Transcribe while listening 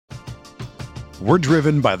We're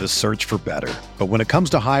driven by the search for better. But when it comes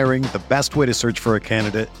to hiring, the best way to search for a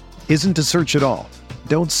candidate isn't to search at all.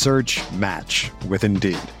 Don't search, match with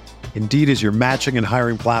Indeed. Indeed is your matching and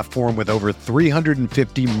hiring platform with over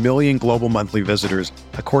 350 million global monthly visitors,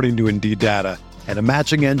 according to Indeed data, and a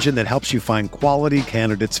matching engine that helps you find quality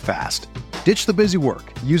candidates fast. Ditch the busy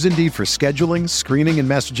work. Use Indeed for scheduling, screening, and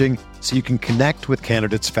messaging so you can connect with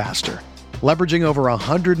candidates faster. Leveraging over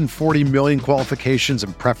 140 million qualifications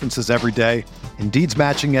and preferences every day, Indeed's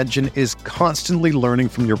matching engine is constantly learning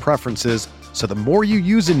from your preferences, so the more you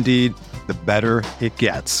use Indeed, the better it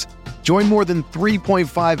gets. Join more than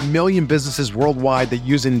 3.5 million businesses worldwide that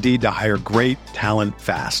use Indeed to hire great talent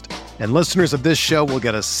fast. And listeners of this show will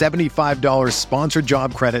get a $75 sponsored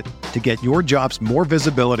job credit to get your jobs more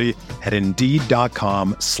visibility at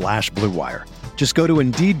Indeed.com/Blue Wire. Just go to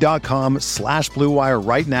Indeed.com/Blue Wire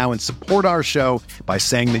right now and support our show by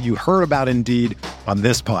saying that you heard about Indeed on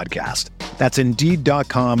this podcast. That's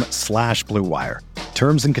Indeed.com/Blue Wire.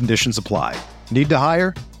 Terms and conditions apply. Need to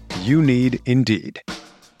hire? You need Indeed.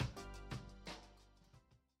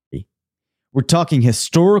 We're talking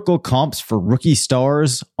historical comps for rookie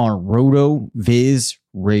stars on RotoViz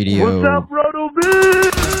Radio. What's up, RotoViz?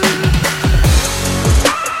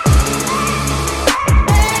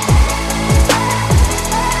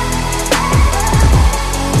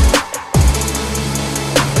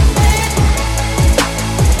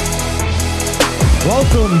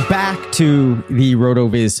 Welcome back to the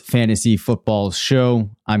RotoViz Fantasy Football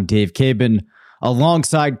Show. I'm Dave Cabin.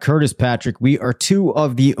 Alongside Curtis Patrick, we are two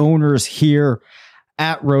of the owners here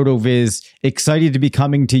at RotoViz. Excited to be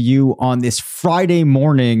coming to you on this Friday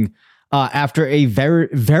morning after a very,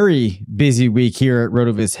 very busy week here at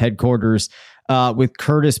RotoViz headquarters, with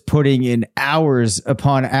Curtis putting in hours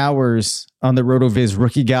upon hours on the RotoViz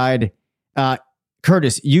rookie guide.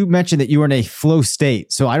 Curtis, you mentioned that you were in a flow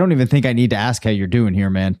state, so I don't even think I need to ask how you're doing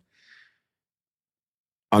here, man.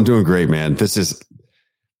 I'm doing great, man.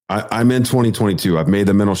 I'm in 2022. I've made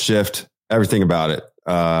the mental shift, everything about it.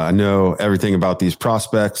 I know everything about these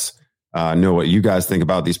prospects. I know what you guys think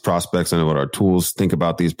about these prospects. I know what our tools think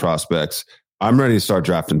about these prospects. I'm ready to start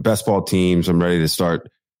drafting best ball teams. I'm ready to start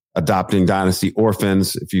adopting dynasty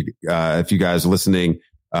orphans. If you guys listening,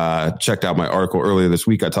 checked out my article earlier this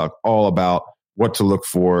week, I talked all about what to look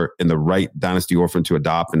for in the right dynasty orphan to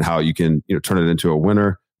adopt and how you can, turn it into a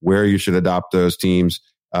winner, where you should adopt those teams.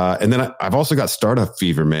 And then I've also got startup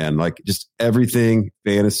fever, man. Like just everything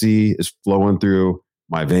fantasy is flowing through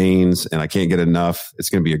my veins and I can't get enough. It's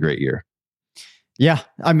going to be a great year. Yeah.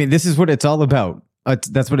 I mean, this is what it's all about.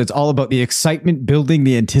 That's what it's all about. The excitement building,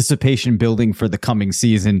 the anticipation building for the coming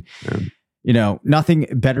season. Yeah. Nothing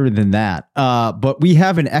better than that. But we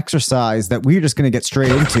have an exercise that we're just going to get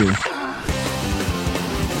straight into.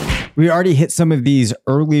 We already hit some of these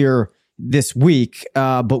earlier this week,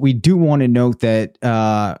 but we do want to note that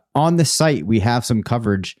on the site, we have some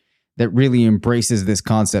coverage that really embraces this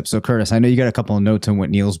concept. So Curtis, I know you got a couple of notes on what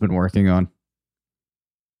Neil's been working on.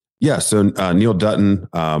 Yeah. So Neil Dutton,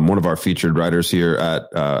 one of our featured writers here at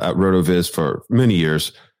RotoViz for many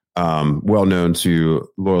years, well known to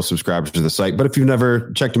loyal subscribers to the site. But if you've never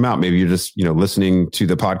checked him out, maybe you're just, listening to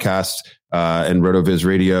the podcast and RotoViz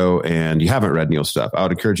Radio and you haven't read Neil's stuff, I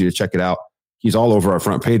would encourage you to check it out. He's all over our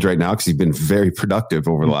front page right now because he's been very productive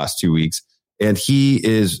over the last 2 weeks. And he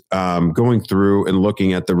is going through and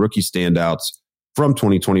looking at the rookie standouts from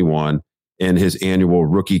 2021 in his annual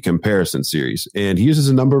rookie comparison series. And he uses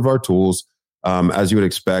a number of our tools, as you would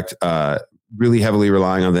expect, really heavily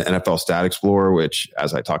relying on the NFL Stat Explorer, which,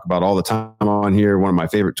 as I talk about all the time on here, one of my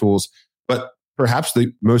favorite tools, but perhaps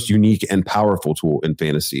the most unique and powerful tool in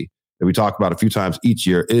fantasy that we talk about a few times each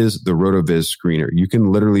year is the RotoViz screener. You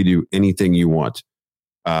can literally do anything you want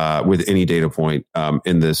with any data point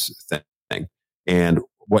in this thing. And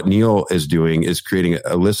what Neil is doing is creating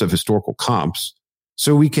a list of historical comps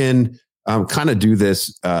so we can kind of do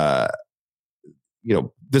this,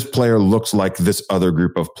 this player looks like this other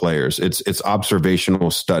group of players. It's observational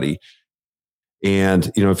study.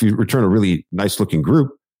 And, if you return a really nice looking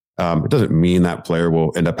group, it doesn't mean that player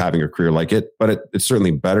will end up having a career like it, but it's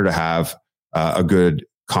certainly better to have a good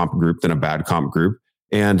comp group than a bad comp group.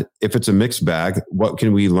 And if it's a mixed bag, what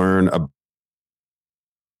can we learn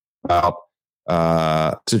about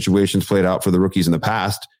situations played out for the rookies in the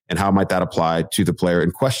past and how might that apply to the player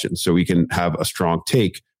in question? So we can have a strong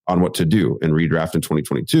take on what to do in redraft in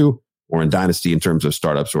 2022 or in dynasty in terms of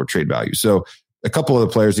startups or trade value. So a couple of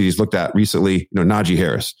the players that he's looked at recently, Najee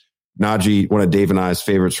Harris. Najee, one of Dave and I's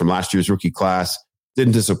favorites from last year's rookie class,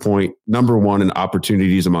 didn't disappoint. Number one in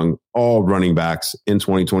opportunities among all running backs in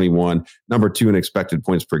 2021. Number two in expected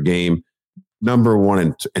points per game. Number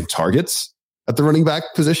one in targets at the running back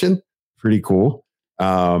position. Pretty cool.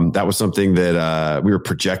 That was something that we were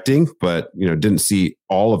projecting, but didn't see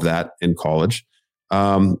all of that in college.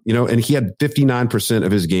 And he had 59%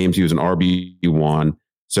 of his games. He was an RB1.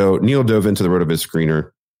 So Neil dove into the RotoViz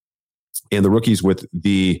screener, and the rookies with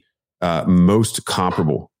the most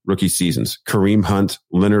comparable rookie seasons: Kareem Hunt,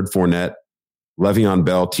 Leonard Fournette, Le'Veon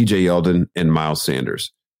Bell, TJ Yeldon, and Miles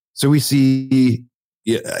Sanders. So we see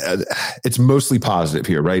it's mostly positive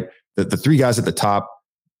here, right? The three guys at the top,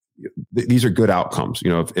 these are good outcomes.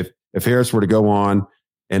 If Harris were to go on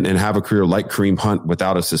and have a career like Kareem Hunt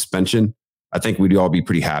without a suspension, I think we'd all be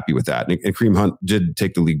pretty happy with that. And Kareem Hunt did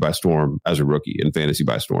take the league by storm as a rookie in fantasy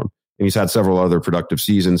by storm. And he's had several other productive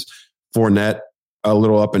seasons. Fournette, a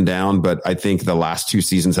little up and down, but I think the last 2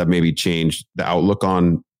 seasons have maybe changed the outlook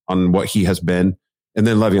on what he has been. And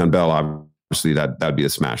then Le'Veon Bell, obviously that'd be a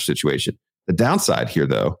smash situation. The downside here,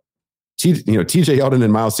 though, TJ Yeldon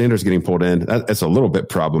and Miles Sanders getting pulled in, that's a little bit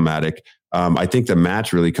problematic. I think the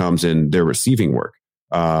match really comes in their receiving work.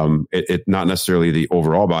 It not necessarily the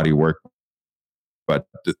overall body work, but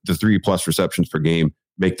the 3+ receptions per game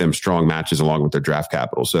make them strong matches along with their draft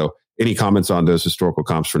capital. So any comments on those historical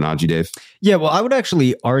comps for Najee, Dave? Yeah, well, I would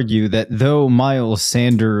actually argue that though Miles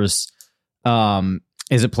Sanders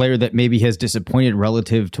is a player that maybe has disappointed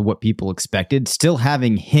relative to what people expected, still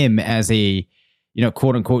having him as a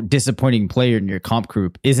quote unquote disappointing player in your comp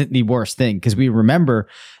group isn't the worst thing, because we remember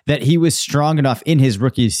that he was strong enough in his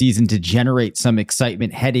rookie season to generate some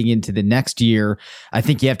excitement heading into the next year. I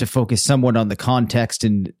think you have to focus somewhat on the context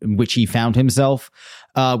in which he found himself,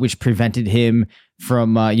 which prevented him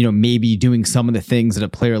from, maybe doing some of the things that a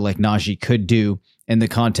player like Najee could do in the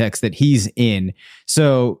context that he's in.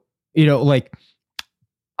 So,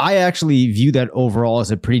 I actually view that overall as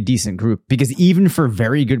a pretty decent group, because even for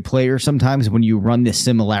very good players, sometimes when you run this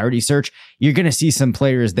similarity search, you're going to see some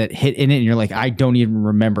players that hit in it and you're like, I don't even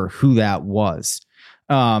remember who that was.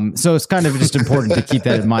 So it's kind of just important to keep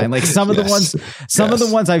that in mind. Like some of the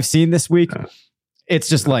ones I've seen this week, it's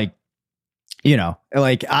just like,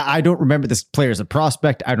 I don't remember this player as a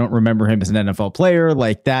prospect. I don't remember him as an NFL player.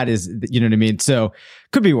 Like that is, you know what I mean? So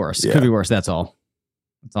could be worse. Yeah. Could be worse. That's all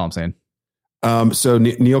I'm saying. So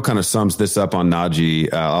Neil kind of sums this up on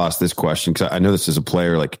Najee. I'll ask this question because I know this is a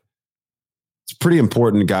player, like it's a pretty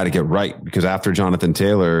important guy to get right, because after Jonathan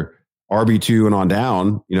Taylor, RB2 and on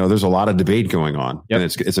down, there's a lot of debate going on. Yep.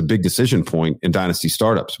 And it's a big decision point in dynasty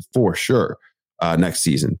startups for sure next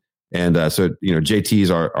season. And so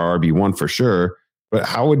JT's our RB1 for sure. But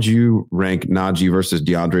how would you rank Najee versus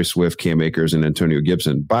DeAndre Swift, Cam Akers, and Antonio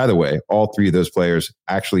Gibson? By the way, all 3 of those players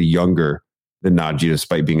actually younger than Najee,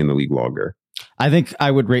 despite being in the league longer. I think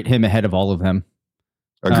I would rate him ahead of all of them.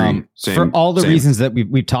 Agreed. For all the reasons that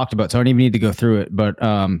we've talked about. So I don't even need to go through it. But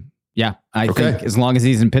I think as long as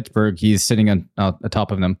he's in Pittsburgh, he's sitting on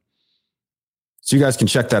top of them. So you guys can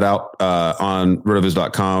check that out on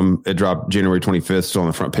rotoviz.com. It dropped January 25th, still on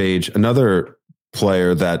the front page. Another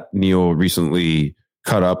player that Neil recently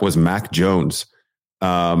cut up was Mac Jones.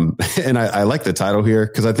 And I like the title here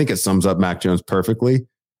because I think it sums up Mac Jones perfectly.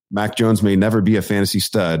 Mac Jones may never be a fantasy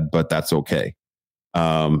stud, but that's okay.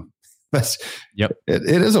 It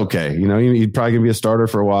is okay. He's probably gonna be a starter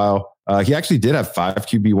for a while. He actually did have 5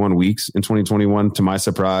 QB1 weeks in 2021, to my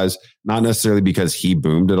surprise. Not necessarily because he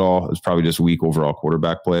boomed at all. It was probably just weak overall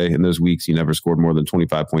quarterback play. In those weeks, he never scored more than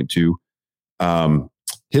 25.2.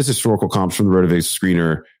 His historical comps from the RotoViz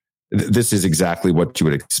screener, this is exactly what you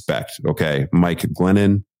would expect. Okay, Mike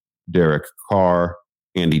Glennon, Derek Carr,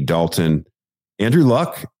 Andy Dalton, Andrew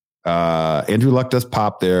Luck. Andrew Luck does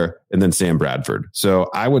pop there, and then Sam Bradford.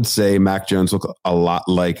 So I would say Mac Jones look a lot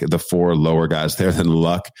like the 4 lower guys there than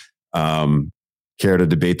Luck. Care to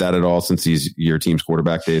debate that at all, since he's your team's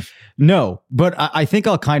quarterback, Dave? No, but I think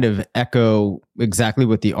I'll kind of echo exactly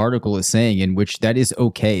what the article is saying, in which that is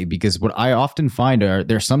okay, because what I often find are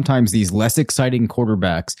there's sometimes these less exciting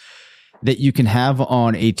quarterbacks that you can have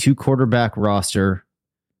on a 2 quarterback roster.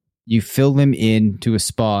 You fill them into a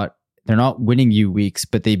spot. They're not winning you weeks,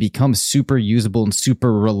 but they become super usable and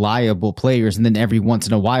super reliable players. And then every once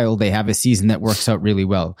in a while, they have a season that works out really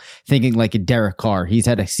well. Thinking like a Derek Carr, he's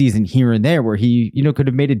had a season here and there where he, could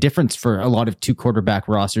have made a difference for a lot of 2 quarterback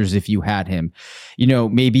rosters if you had him.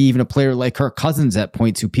 Maybe even a player like Kirk Cousins at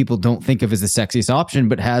points, who people don't think of as the sexiest option,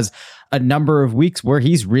 but has a number of weeks where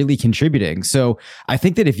he's really contributing. So I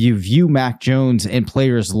think that if you view Mac Jones and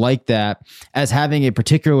players like that as having a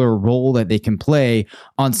particular role that they can play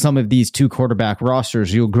on some of these 2 quarterback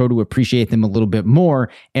rosters, you'll grow to appreciate them a little bit more,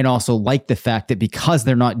 and also like the fact that because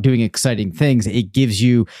they're not doing exciting things, it gives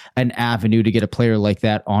you an avenue to get a player like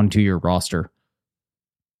that onto your roster.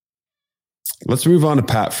 Let's move on to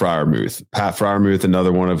Pat Freiermuth. Pat Freiermuth,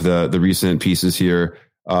 another one of the recent pieces here.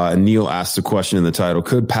 And Neil asked the question in the title,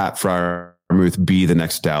 could Pat Freiermuth be the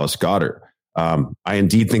next Dallas Goedert? I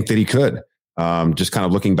indeed think that he could. Just kind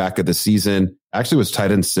of looking back at the season, actually was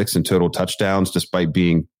tight end 6 in total touchdowns, despite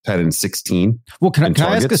being tight end 16. Well, can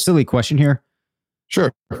I ask a silly question here?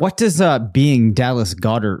 Sure. What does being Dallas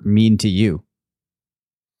Goedert mean to you?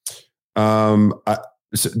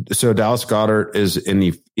 So Dallas Goedert is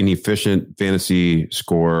an inefficient fantasy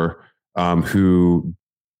scorer who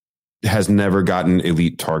has never gotten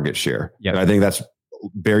elite target share. Yep. And I think that's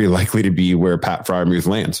very likely to be where Pat Freiermuth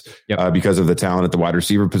lands because of the talent at the wide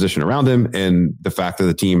receiver position around him and the fact that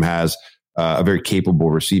the team has a very capable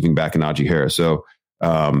receiving back in Najee Harris. So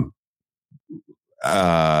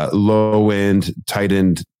low end tight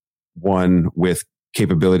end 1 with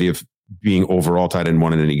capability of being overall tight end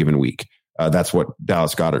 1 in any given week. That's what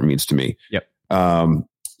Dallas Goedert means to me. Yep.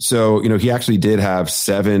 So, he actually did have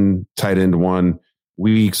 7 tight end 1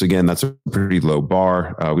 weeks. Again, that's a pretty low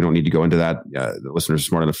bar. We don't need to go into that. The listeners are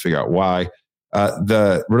smart enough to figure out why.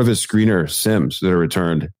 The RotoViz screener Sims that are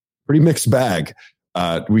returned, pretty mixed bag.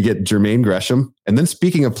 We get Jermaine Gresham. And then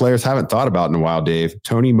speaking of players I haven't thought about in a while, Dave,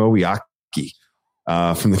 Tony Moeaki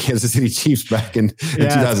from the Kansas City Chiefs back in 2010.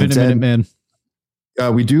 It's been a minute, man.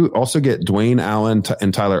 We do also get Dwayne Allen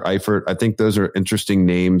and Tyler Eifert. I think those are interesting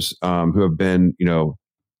names who have been,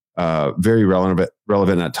 very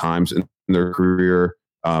relevant at times in their career.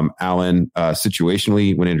 Allen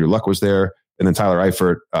situationally when Andrew Luck was there, and then Tyler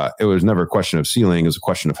Eifert. It was never a question of ceiling; it was a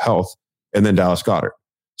question of health. And then Dallas Goedert.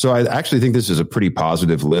 So I actually think this is a pretty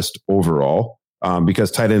positive list overall because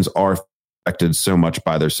tight ends are affected so much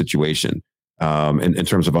by their situation. In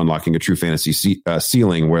terms of unlocking a true fantasy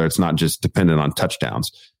ceiling where it's not just dependent on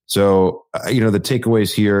touchdowns. So, the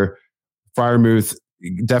takeaways here, Freiermuth,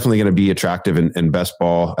 definitely going to be attractive in best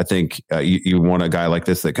ball. I think you want a guy like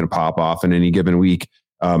this that can pop off in any given week.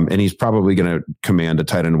 And he's probably going to command a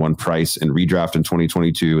tight end 1 price in redraft in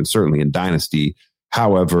 2022 and certainly in Dynasty.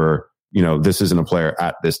 However, this isn't a player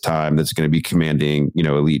at this time that's going to be commanding,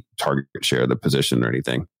 elite target share of the position or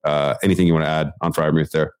anything. Anything you want to add on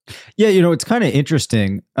Freiermuth there? Yeah, it's kind of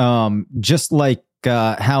interesting. Just like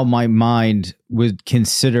how my mind would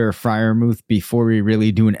consider Freiermuth before we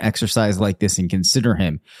really do an exercise like this and consider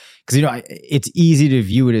him. Because, it's easy to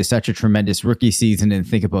view it as such a tremendous rookie season and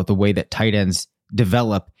think about the way that tight ends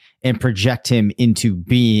develop and project him into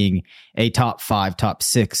being a top 5, top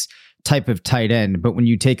 6 type of tight end. But when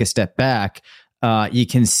you take a step back, you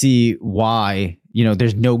can see why,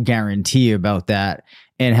 there's no guarantee about that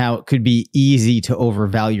and how it could be easy to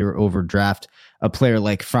overvalue or overdraft a player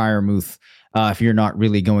like Freiermuth if you're not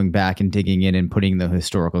really going back and digging in and putting the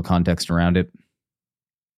historical context around it.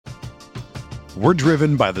 We're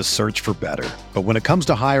driven by the search for better. But when it comes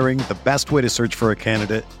to hiring, the best way to search for a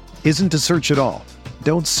candidate isn't to search at all.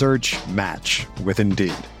 Don't search, match with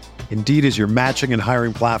Indeed. Indeed is your matching and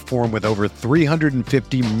hiring platform with over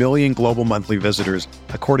 350 million global monthly visitors,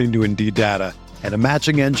 according to Indeed data, and a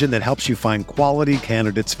matching engine that helps you find quality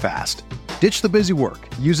candidates fast. Ditch the busy work.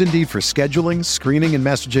 Use Indeed for scheduling, screening, and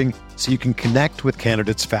messaging so you can connect with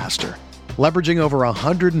candidates faster. Leveraging over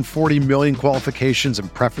 140 million qualifications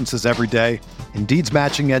and preferences every day, Indeed's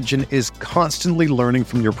matching engine is constantly learning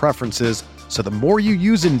from your preferences, so the more you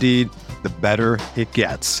use Indeed, the better it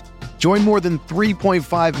gets. Join more than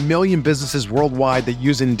 3.5 million businesses worldwide that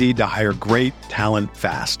use Indeed to hire great talent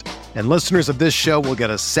fast. And listeners of this show will get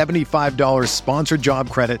a $75 sponsored job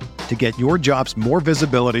credit to get your jobs more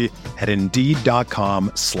visibility at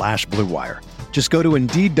Indeed.com/Blue Wire. Just go to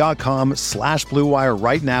Indeed.com/Blue Wire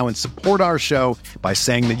right now and support our show by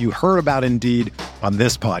saying that you heard about Indeed on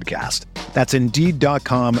this podcast. That's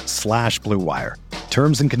Indeed.com/Blue Wire.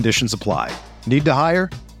 Terms and conditions apply. Need to hire?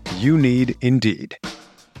 You need Indeed.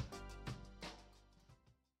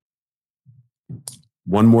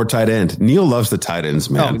 One more tight end. Neil loves the tight ends,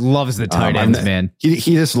 man. Oh, loves the tight ends, man.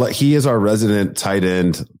 He is our resident tight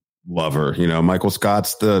end lover. Michael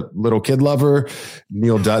Scott's the little kid lover.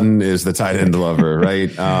 Neil Dutton is the tight end lover, right?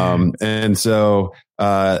 And so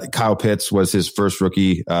Kyle Pitts was his first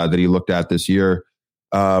rookie that he looked at this year.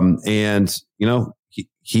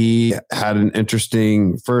 He had an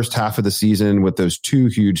interesting first half of the season with those 2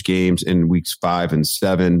 huge games in weeks 5 and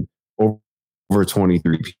 7, over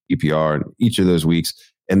 23 PPR in each of those weeks.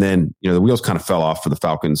 And then, the wheels kind of fell off for the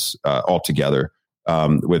Falcons altogether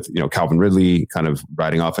with, Calvin Ridley kind of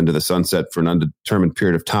riding off into the sunset for an undetermined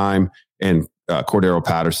period of time and Cordero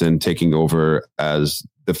Patterson taking over as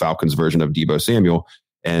the Falcons version of Deebo Samuel.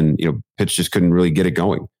 And, Pitts just couldn't really get it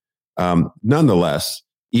going. Nonetheless,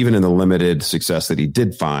 even in the limited success that he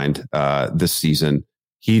did find this season,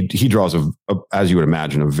 he draws as you would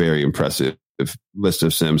imagine, a very impressive list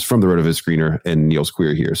of Sims from the RotoViz screener and Neil's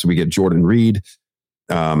query here. So we get Jordan Reed,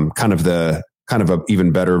 kind of a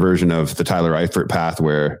even better version of the Tyler Eifert path,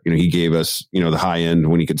 where he gave us the high end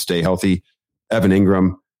when he could stay healthy. Evan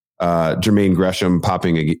Ingram, Jermaine Gresham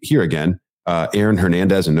popping here again, Aaron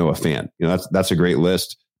Hernandez and Noah Fant. That's a great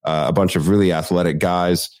list. A bunch of really athletic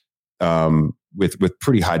guys with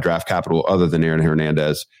pretty high draft capital, other than Aaron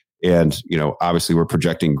Hernandez. And obviously we're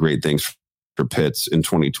projecting great things for Pitts in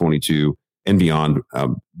 2022 and beyond.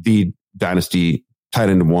 The dynasty tight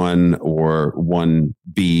end 1 or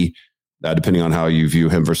 1B, depending on how you view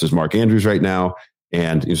him versus Mark Andrews right now.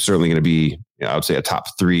 And he's certainly going to be, I would say, a top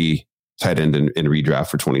 3 tight end in redraft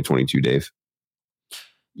for 2022, Dave.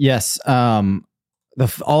 Yes.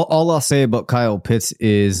 All I'll say about Kyle Pitts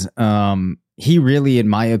is he really, in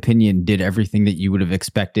my opinion, did everything that you would have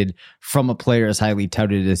expected from a player as highly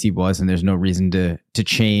touted as he was, and there's no reason to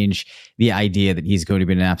change the idea that he's going to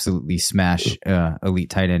be an absolutely smash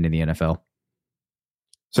elite tight end in the NFL.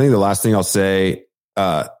 So I think the last thing I'll say,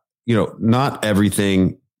 not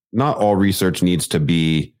all research needs to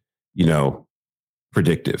be,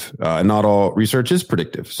 predictive. Not all research is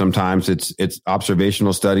predictive. Sometimes it's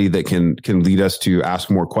observational study that can lead us to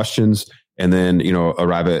ask more questions and then,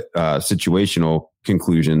 arrive at situational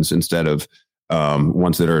conclusions instead of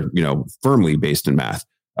ones that are, firmly based in math.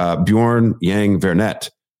 Bjorn Yang Vernet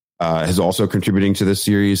is also contributing to this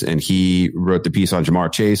series, and he wrote the piece on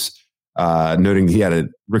Ja'Marr Chase, noting that he had a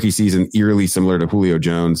rookie season eerily similar to Julio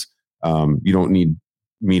Jones. You don't need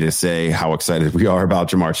me to say how excited we are about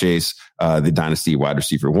Ja'Marr Chase, the dynasty wide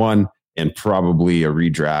receiver 1, and probably a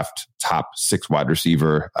redraft top 6 wide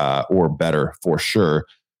receiver or better for sure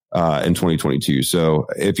in 2022. So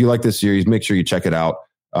if you like this series, make sure you check it out.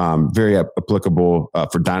 Very applicable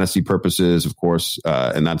for dynasty purposes, of course,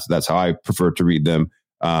 and that's how I prefer to read them.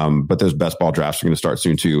 But those best ball drafts are going to start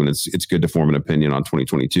soon too, and it's good to form an opinion on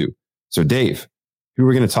 2022. So Dave, who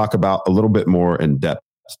we're going to talk about a little bit more in depth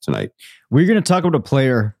tonight? We're going to talk about a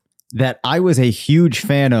player that I was a huge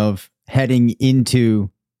fan of heading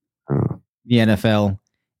into the NFL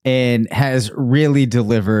and has really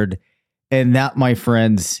delivered. And that, my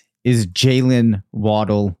friends, is Jaylen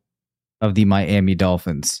Waddle of the Miami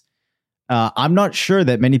Dolphins. I'm not sure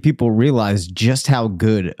that many people realize just how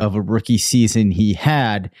good of a rookie season he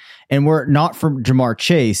had. And were it not for Ja'Marr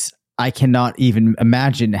Chase, I cannot even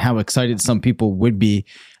imagine how excited some people would be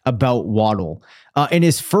about Waddle. In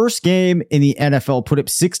his first game in the NFL, put up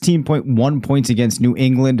 16.1 points against New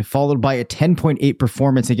England, followed by a 10.8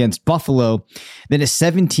 performance against Buffalo, then a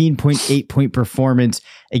 17.8 point performance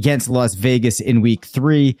against Las Vegas in week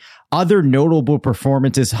 3. Other notable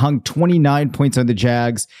performances: hung 29 points on the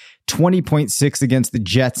Jags, 20.6 against the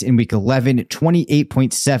Jets in week 11,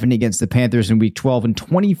 28.7 against the Panthers in week 12, and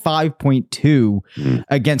 25.2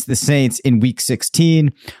 against the Saints in week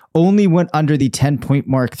 16. Only went under the 10-point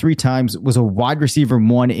mark 3 times, was a wide receiver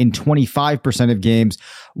 1 in 25% of games,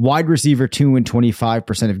 wide receiver 2 in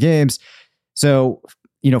 25% of games. So,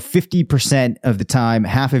 50% of the time,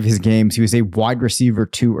 half of his games, he was a wide receiver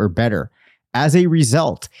 2 or better. As a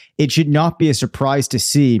result, it should not be a surprise to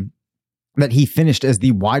see that he finished as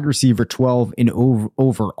the wide receiver 12 in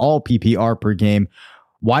overall PPR per game,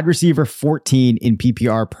 wide receiver 14 in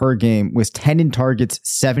PPR per game, was 10 in targets,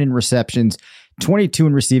 7 in receptions, 22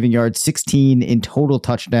 in receiving yards, 16 in total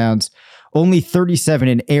touchdowns, only 37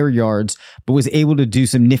 in air yards, but was able to do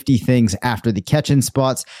some nifty things after the catch-in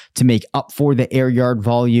spots to make up for the air yard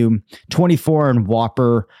volume, 24 in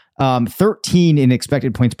Whopper, 13 in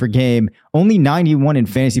expected points per game, only 91 in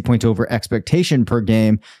fantasy points over expectation per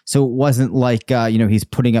game. So it wasn't like, he's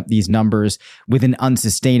putting up these numbers with an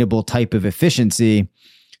unsustainable type of efficiency.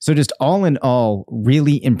 So just all in all,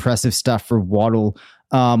 really impressive stuff for Waddle.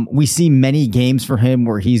 We see many games for him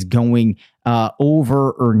where he's going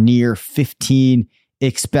over or near 15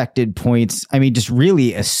 expected points. I mean, just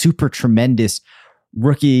really a super tremendous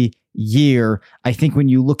rookie year. I think when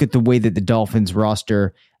you look at the way that the Dolphins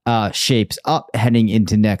roster shapes up heading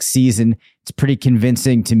into next season, it's pretty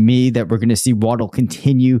convincing to me that we're going to see Waddle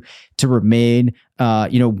continue to remain,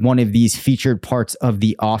 one of these featured parts of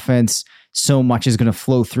the offense. So much is going to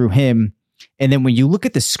flow through him. And then when you look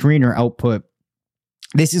at the screener output,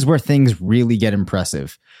 this is where things really get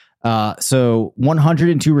impressive. So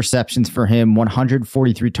 102 receptions for him,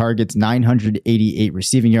 143 targets, 988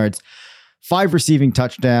 receiving yards, 5 receiving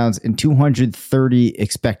touchdowns, and 230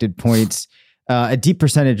 expected points. A deep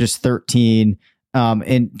percentage is 13,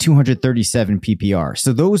 and 237 PPR.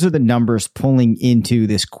 So those are the numbers pulling into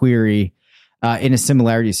this query in a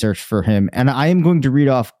similarity search for him. And I am going to read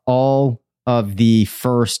off all of the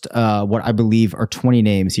first, what I believe are 20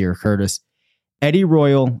 names here, Curtis. Eddie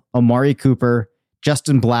Royal, Amari Cooper,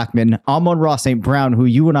 Justin Blackman, Amon-Ra St. Brown, who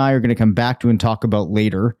you and I are going to come back to and talk about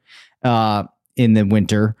later in the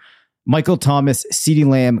winter. Michael Thomas, CeeDee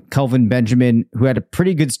Lamb, Kelvin Benjamin, who had a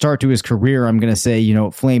pretty good start to his career. I'm going to say,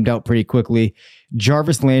 flamed out pretty quickly.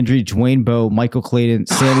 Jarvis Landry, Dwayne Bowe, Michael Clayton,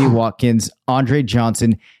 Sammy Watkins, Andre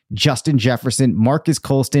Johnson, Justin Jefferson, Marcus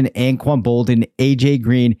Colston, Anquan Bolden, AJ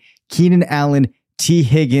Green, Keenan Allen, T.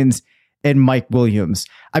 Higgins, and Mike Williams.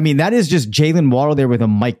 I mean, that is just Jalen Waddle there with a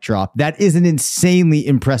mic drop. That is an insanely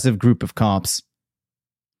impressive group of comps.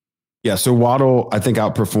 Yeah, so Waddle, I think,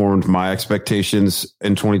 outperformed my expectations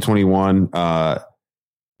in 2021.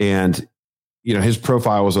 And, his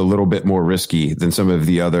profile was a little bit more risky than some of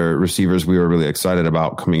the other receivers we were really excited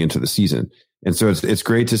about coming into the season. And so it's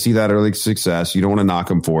great to see that early success. You don't want to knock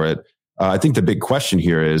him for it. I think the big question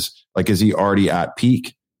here is he already at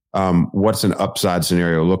peak? What's an upside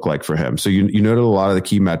scenario look like for him? So you noted a lot of the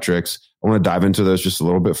key metrics. I want to dive into those just a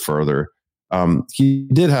little bit further. He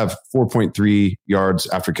did have 4.3 yards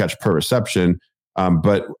after catch per reception,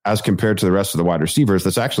 but as compared to the rest of the wide receivers,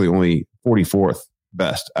 that's actually only 44th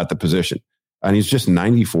best at the position. And he's just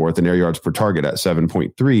 94th in air yards per target at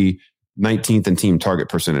 7.3, 19th in team target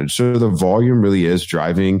percentage. So the volume really is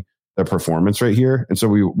driving the performance right here. And so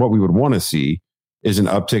what we would want to see is an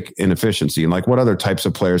uptick in efficiency. And what other types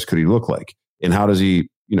of players could he look like? And how does he,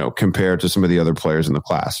 compare to some of the other players in the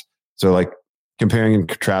class? So comparing and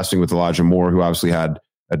contrasting with Elijah Moore, who obviously had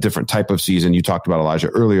a different type of season. You talked about Elijah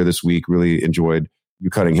earlier this week, really enjoyed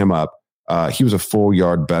you cutting him up. He was a full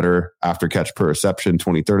yard better after catch per reception,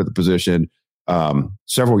 23rd at the position,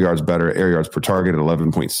 several yards better, air yards per target at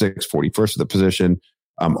 11.6, 41st at the position.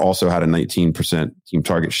 Also had a 19% team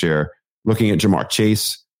target share. Looking at Jamar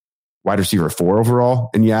Chase, wide receiver 4 overall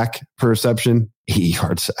in YAC per reception, 80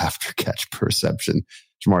 yards after catch per reception.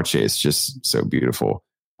 Jamar Chase, just so beautiful.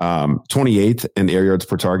 28th in air yards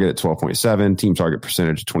per target at 12.7, team target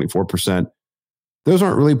percentage 24%. Those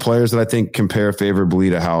aren't really players that I think compare favorably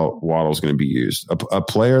to how Waddle is going to be used. A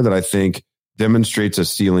player that I think demonstrates a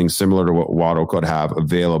ceiling similar to what Waddle could have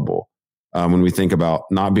available when we think about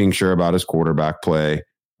not being sure about his quarterback play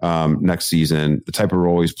next season, the type of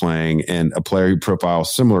role he's playing, and a player who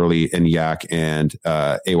profiles similarly in YAC and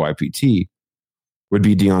AYPT would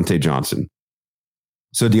be Deontay Johnson.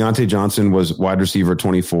 So Deontay Johnson was wide receiver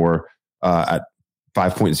 24 at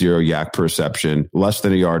 5.0 YAC per reception, less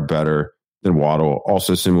than a yard better than Waddle,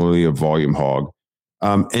 also similarly a volume hog.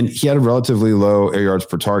 And he had a relatively low air yards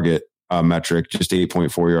per target metric, just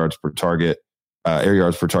 8.4 yards per target, air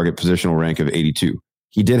yards per target positional rank of 82.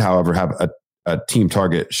 He did, however, have a team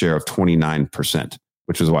target share of 29%,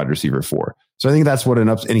 which was wide receiver 4. So I think that's what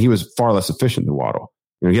and he was far less efficient than Waddle.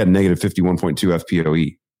 He had negative 51.2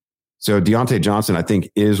 FPOE. So Deontay Johnson, I think,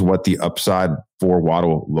 is what the upside for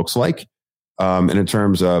Waddle looks like. And in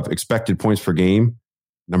terms of expected points per game,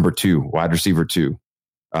 number 2, wide receiver 2,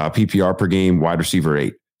 PPR per game, wide receiver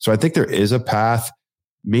 8. So I think there is a path,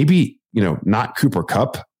 maybe, not Cooper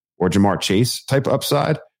Kupp or Jamar Chase type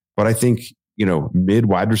upside, but I think, mid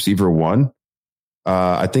wide receiver 1,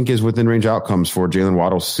 I think is within range outcomes for Jalen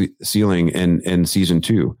Waddle's ceiling in season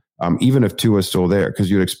 2. Even if Tua is still there, because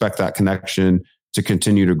you'd expect that connection to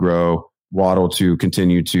continue to grow, Waddle to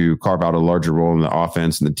continue to carve out a larger role in the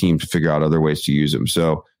offense and the team to figure out other ways to use him.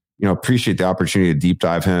 So, appreciate the opportunity to deep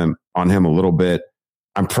dive on him a little bit.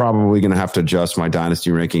 I'm probably going to have to adjust my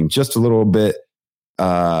dynasty ranking just a little bit.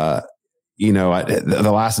 The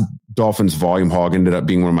last Dolphins volume hog ended up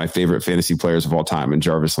being one of my favorite fantasy players of all time in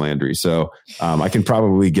Jarvis Landry. So I can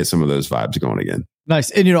probably get some of those vibes going again.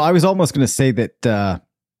 Nice. And, I was almost going to say that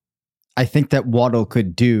I think that Waddle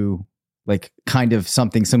could do kind of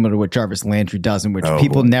something similar to what Jarvis Landry does, in which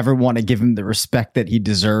people never want to give him the respect that he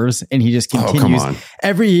deserves. And he just continues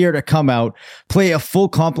every year to come out, play a full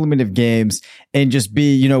complement of games, and just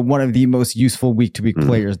be, one of the most useful week-to-week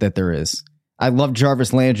players that there is. I love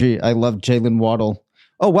Jarvis Landry. I love Jalen Waddle.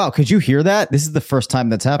 Oh, wow. Could you hear that? This is the first time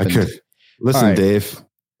that's happened. I could. Listen, right. Dave.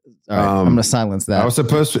 All right. I'm going to silence that. I was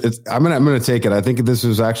supposed to. I'm going to take it. I think this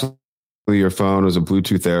was actually your phone. It was a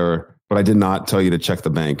Bluetooth error. But I did not tell you to check the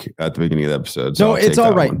bank at the beginning of the episode. So no, it's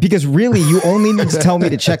all right. Because really, you only need to tell me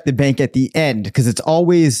to check the bank at the end, because it's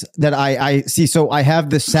always that I see. So I have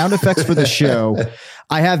the sound effects for the show.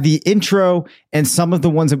 I have the intro and some of the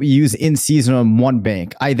ones that we use in season on one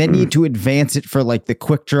bank. I then need to advance it for the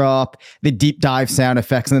quick drop, the deep dive sound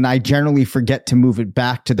effects. And then I generally forget to move it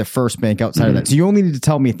back to the first bank outside of that. So you only need to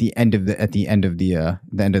tell me at the end of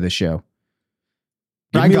the show.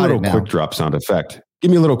 Give me a little quick drop sound effect. Give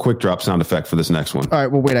me a little quick drop sound effect for this next one. All right.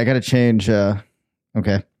 Well, wait, I got to change.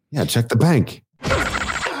 Okay. Yeah, check the bank. All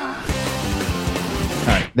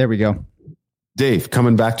right, there we go. Dave,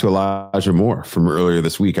 coming back to Elijah Moore from earlier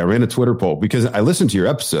this week, I ran a Twitter poll because I listened to your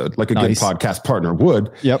episode like a good podcast partner would.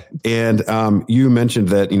 Yep. And you mentioned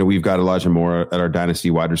that, we've got Elijah Moore at our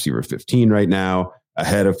Dynasty wide receiver 15 right now,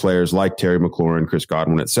 ahead of players like Terry McLaurin, Chris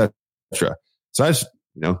Godwin, et cetera. So I just,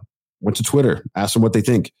 went to Twitter, asked them what they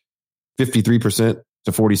think. 53%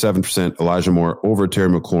 to 47% Elijah Moore over Terry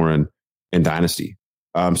McLaurin in Dynasty.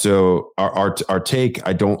 So our take,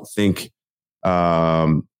 I don't think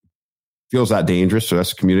feels that dangerous. So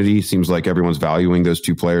that's the community. Seems like everyone's valuing those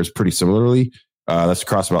two players pretty similarly. That's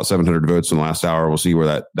across about 700 votes in the last hour. We'll see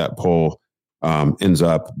where that poll ends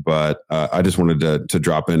up. But I just wanted to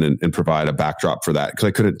drop in and provide a backdrop for that because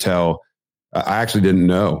I couldn't tell. I actually didn't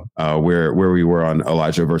know where we were on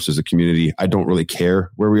Elijah versus the community. I don't really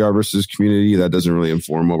care where we are versus community. That doesn't really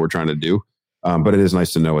inform what we're trying to do. But it is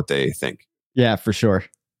nice to know what they think. Yeah, for sure.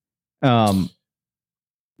 Yeah,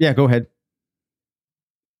 go ahead.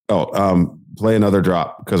 Play another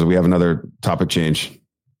drop because we have another topic change.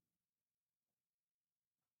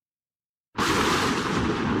 All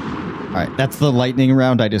right, that's the lightning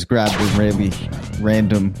round. I just grabbed a really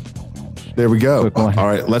random. There we go. All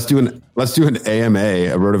right, let's do an AMA,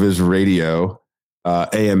 a RotoViz Radio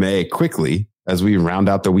AMA quickly as we round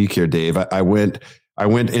out the week here, Dave. I went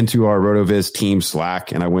into our RotoViz team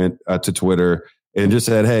Slack and I went to Twitter and just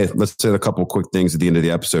said, hey, let's say a couple quick things at the end of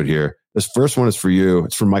the episode here. This first one is for you.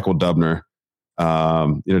 It's from Michael Dubner.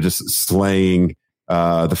 Just slaying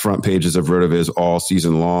the front pages of RotoViz all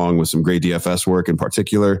season long with some great DFS work in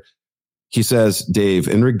particular. He says, Dave,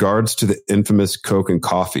 in regards to the infamous Coke and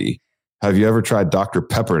coffee, have you ever tried Dr.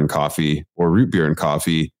 Pepper and coffee or root beer and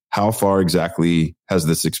coffee? How far exactly has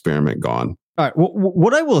this experiment gone? All right.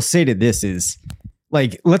 What I will say to this is,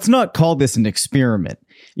 let's not call this an experiment.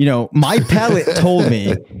 My palate told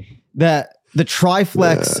me that the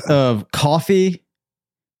triflex of coffee,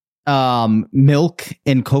 milk,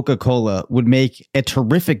 and Coca-Cola would make a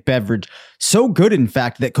terrific beverage. So good, in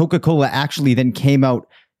fact, that Coca-Cola actually then came out,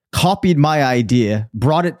 copied my idea,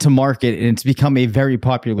 brought it to market, and it's become a very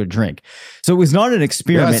popular drink. So it was not an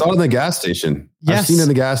experiment. Yeah, I saw it in the gas station. Yes. I've seen it in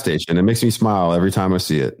the gas station. It makes me smile every time I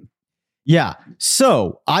see it. Yeah.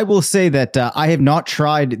 So I will say that I have not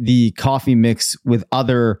tried the coffee mix with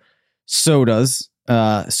other sodas.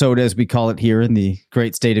 Soda, as we call it here in the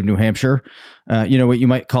great state of New Hampshire. What you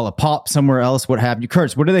might call a pop somewhere else. What have you?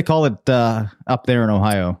 Kurtz, what do they call it up there in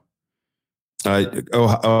Ohio?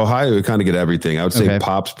 Ohio, we kind of get everything. I would say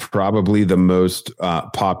pop's probably the most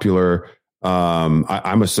popular.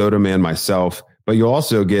 I'm a soda man myself, but you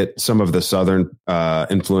also get some of the southern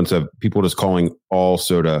influence of people just calling all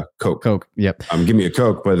soda Coke. Coke, yep. Give me a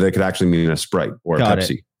Coke, but they could actually mean a Sprite or a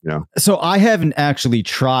Pepsi. So I haven't actually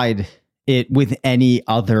tried it with any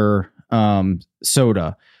other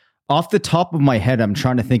soda. Off the top of my head, I'm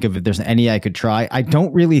trying to think of if there's any I could try. I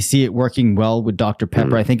don't really see it working well with Dr.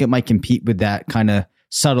 Pepper. I think it might compete with that kind of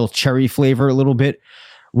subtle cherry flavor a little bit.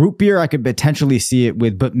 Root beer, I could potentially see it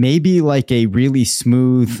with, but maybe like a really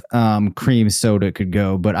smooth cream soda could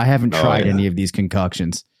go. But I haven't tried any of these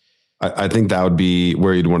concoctions. I think that would be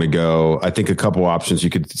where you'd want to go. I think a couple options you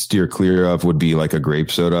could steer clear of would be like a grape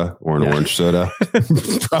soda or an orange soda.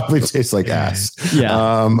 Probably tastes like ass.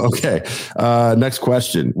 Yeah. Okay. Next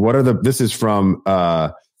question. This is from, which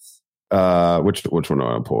one do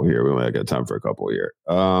I want to pull here? We only got time for a couple here.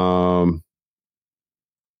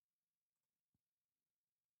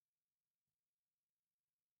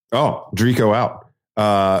 Drico out.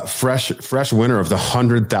 Fresh winner of the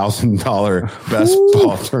 $100,000 best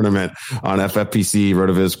ball tournament on FFPC.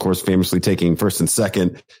 RotoViz, of course, famously taking first and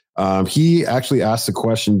second. He actually asked the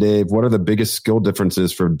question, Dave, what are the biggest skill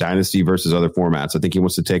differences for Dynasty versus other formats? I think he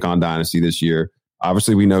wants to take on Dynasty this year.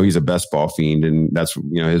 Obviously, we know he's a best ball fiend, and that's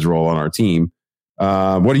his role on our team.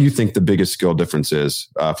 What do you think the biggest skill difference is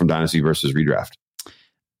from Dynasty versus redraft?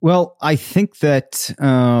 Well, I think that,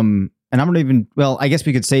 and I guess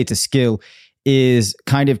we could say it's a skill, is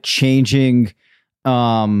kind of changing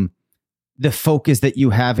the focus that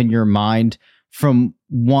you have in your mind from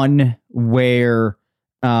one where,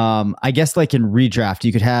 I guess like in redraft,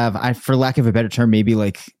 you could have, for lack of a better term, maybe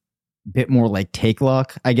like a bit more like take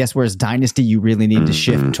luck, I guess, whereas Dynasty, you really need to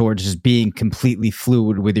shift towards just being completely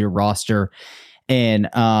fluid with your roster and,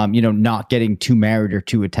 not getting too married or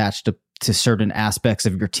too attached to certain aspects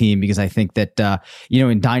of your team, because I think that,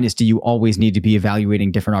 in Dynasty, you always need to be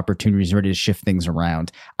evaluating different opportunities, ready to shift things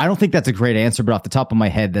around. I don't think that's a great answer, but off the top of my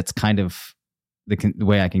head, that's kind of the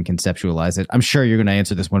way I can conceptualize it. I'm sure you're going to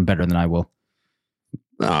answer this one better than I will.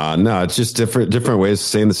 No, it's just different ways of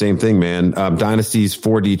saying the same thing, man. Dynasty's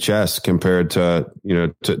 4D chess compared to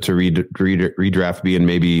redraft being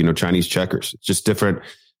maybe Chinese checkers. It's just different.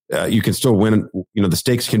 You can still win. The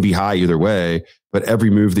stakes can be high either way, but every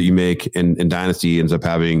move that you make in Dynasty ends up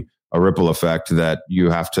having a ripple effect that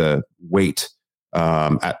you have to weight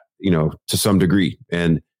to some degree,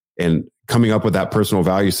 and coming up with that personal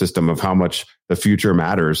value system of how much the future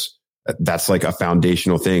matters. That's like a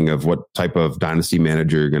foundational thing of what type of dynasty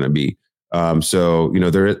manager you're going to be.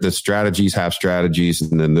 The strategies have strategies,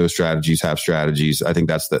 and then those strategies have strategies. I think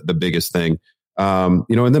that's the biggest thing. And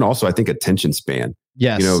then also I think attention span.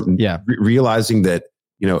 Yes. Realizing that,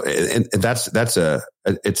 and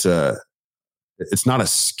it's not a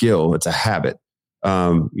skill, it's a habit.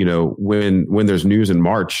 When there's news in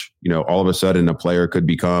March, all of a sudden a player could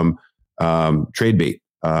become trade bait.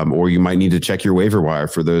 Or you might need to check your waiver wire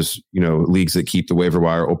for those, leagues that keep the waiver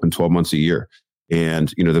wire open 12 months a year. And,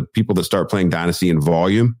 the people that start playing Dynasty in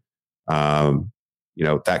volume, that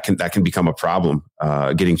can become a problem,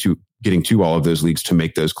 getting to all of those leagues to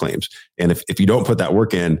make those claims. And if you don't put that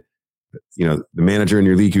work in, the manager in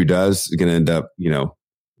your league who does is going to end up,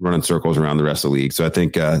 running circles around the rest of the league. So I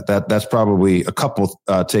think that's probably a couple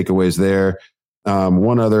takeaways there.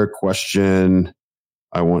 One other question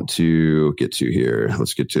I want to get to here.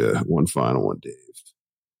 Let's get to one final one, Dave.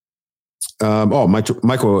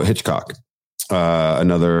 Michael Hitchcock,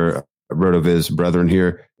 another RotoViz brethren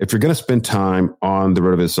here. If you're going to spend time on the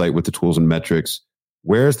RotoViz site with the tools and metrics,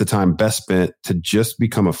 where's the time best spent to just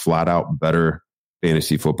become a flat out better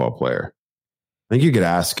fantasy football player? I think you could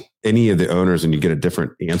ask any of the owners and you get a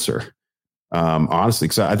different answer. Honestly,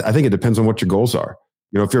 because I think it depends on what your goals are.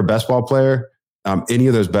 If you're a best ball player, any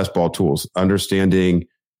of those best ball tools, understanding,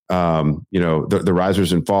 the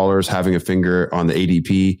risers and fallers, having a finger on the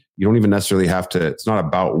ADP. You don't even necessarily have to, it's not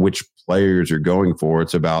about which players you're going for.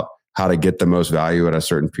 It's about how to get the most value at a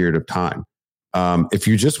certain period of time. If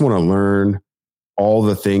you just want to learn all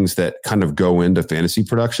the things that kind of go into fantasy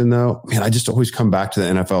production though, man, I just always come back to the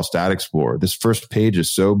NFL Stat Explorer. This first page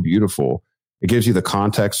is so beautiful. It gives you the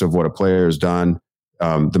context of what a player has done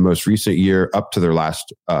the most recent year up to their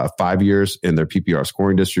last 5 years in their PPR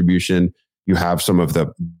scoring distribution. You have some of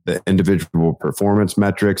the individual performance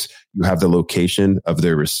metrics. You have the location of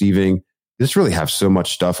their receiving. Just really have so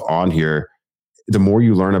much stuff on here. The more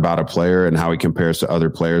you learn about a player and how he compares to other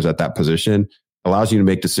players at that position, allows you to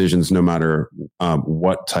make decisions no matter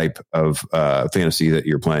what type of fantasy that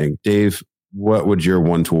you're playing. Dave, what would your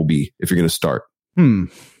one tool be if you're going to start?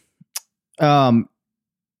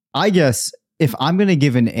 I guess if I'm going to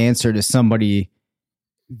give an answer to somebody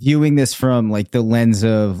viewing this from like the lens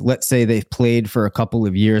of, let's say they've played for a couple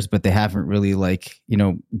of years, but they haven't really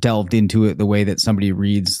delved into it the way that somebody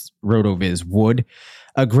reads RotoViz would,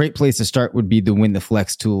 a great place to start would be the Win the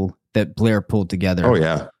Flex tool that Blair pulled together. Oh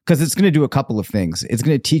yeah. Because it's going to do a couple of things. It's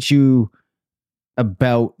going to teach you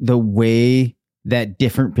about the way that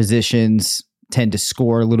different positions tend to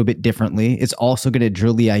score a little bit differently. It's also going to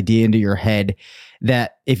drill the idea into your head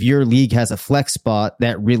that if your league has a flex spot,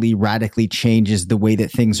 that really radically changes the way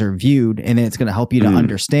that things are viewed. And then it's going to help you to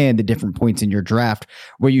understand the different points in your draft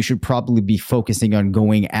where you should probably be focusing on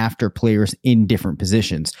going after players in different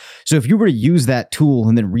positions. So if you were to use that tool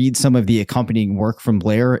and then read some of the accompanying work from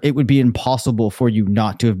Blair, it would be impossible for you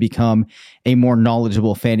not to have become a more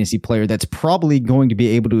knowledgeable fantasy player that's probably going to be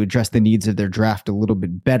able to address the needs of their draft a little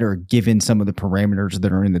bit better given some of the parameters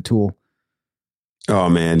that are in the tool. Oh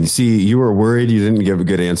man, you see, you were worried you didn't give a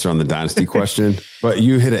good answer on the dynasty question, but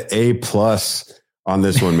you hit an A+ on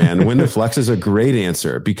this one, man. Win the Flex is a great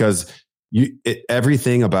answer because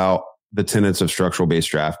everything about the tenets of structural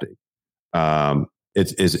based drafting,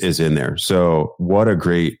 is in there. So what a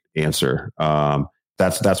great answer.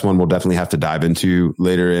 That's one we'll definitely have to dive into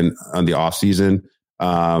later on the off season.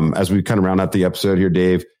 As we kind of round out the episode here,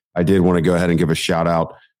 Dave, I did want to go ahead and give a shout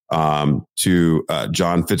out to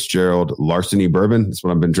John Fitzgerald Larceny Bourbon. That's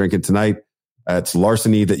what I've been drinking tonight. It's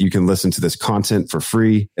larceny that you can listen to this content for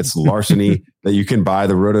free. It's larceny that you can buy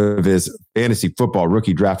the RotoViz Fantasy Football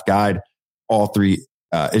Rookie Draft Guide, all 3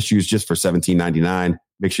 issues just for $17.99.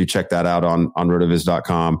 Make sure you check that out on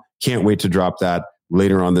rotoviz.com. Can't wait to drop that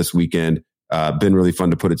later on this weekend. Been really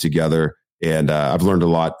fun to put it together. And I've learned a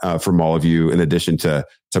lot from all of you in addition to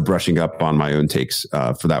brushing up on my own takes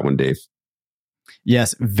for that one, Dave.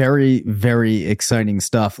 Yes, very, very exciting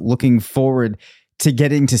stuff. Looking forward to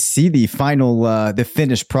getting to see the final, the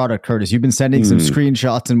finished product, Curtis. You've been sending some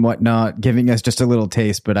screenshots and whatnot, giving us just a little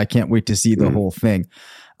taste, but I can't wait to see the whole thing.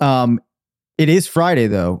 It is Friday,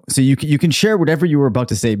 though, so you can share whatever you were about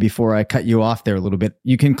to say before I cut you off there a little bit.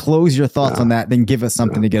 You can close your thoughts on that, then give us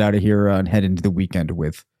something to get out of here and head into the weekend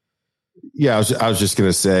with. Yeah, I was just going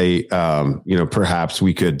to say, perhaps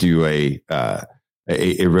we could do a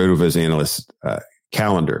RotoViz analyst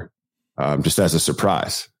calendar just as a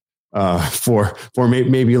surprise for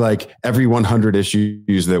maybe like every 100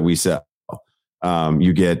 issues that we sell.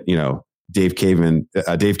 You get, Dave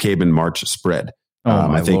Caban March spread.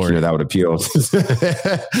 I think Lord. That would appeal.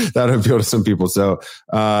 That would appeal to some people. So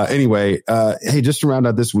anyway, hey, just to round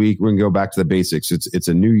out this week, we're gonna go back to the basics. It's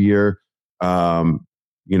a new year.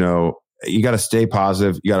 You got to stay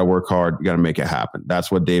positive. You got to work hard. You got to make it happen.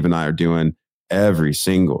 That's what Dave and I are doing every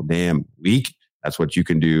single damn week. That's what you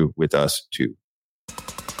can do with us too.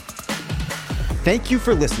 Thank you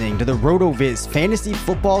for listening to the RotoViz Fantasy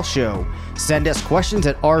Football Show. Send us questions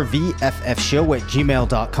at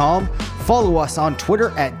rvffshow@gmail.com. Follow us on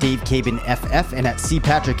Twitter at DaveCabanFF and at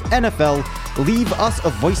CPatrickNFL. Leave us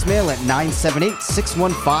a voicemail at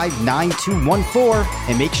 978-615-9214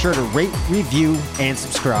 and make sure to rate, review, and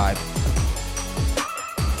subscribe.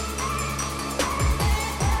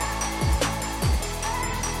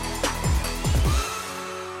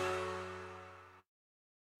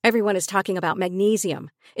 Everyone is talking about magnesium.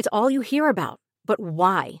 It's all you hear about. But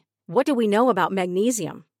why? What do we know about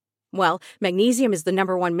magnesium? Well, magnesium is the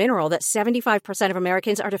number one mineral that 75% of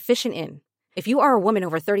Americans are deficient in. If you are a woman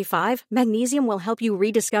over 35, magnesium will help you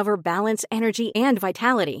rediscover balance, energy, and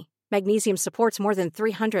vitality. Magnesium supports more than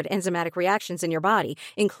 300 enzymatic reactions in your body,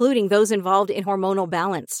 including those involved in hormonal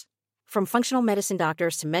balance. From functional medicine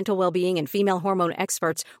doctors to mental well-being and female hormone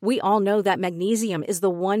experts, we all know that magnesium is the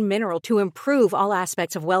one mineral to improve all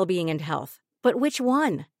aspects of well-being and health. But which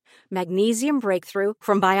one? Magnesium Breakthrough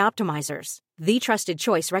from Bioptimizers, the trusted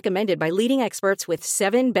choice recommended by leading experts with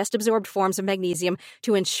 7 best-absorbed forms of magnesium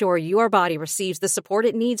to ensure your body receives the support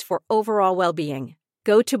it needs for overall well-being.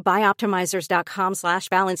 Go to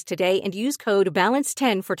bioptimizers.com/balance today and use code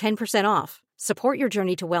BALANCE10 for 10% off. Support your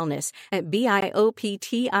journey to wellness at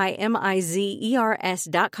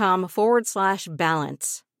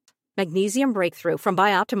bioptimizers.com/balance. Magnesium Breakthrough from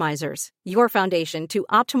Bioptimizers, your foundation to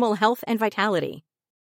optimal health and vitality.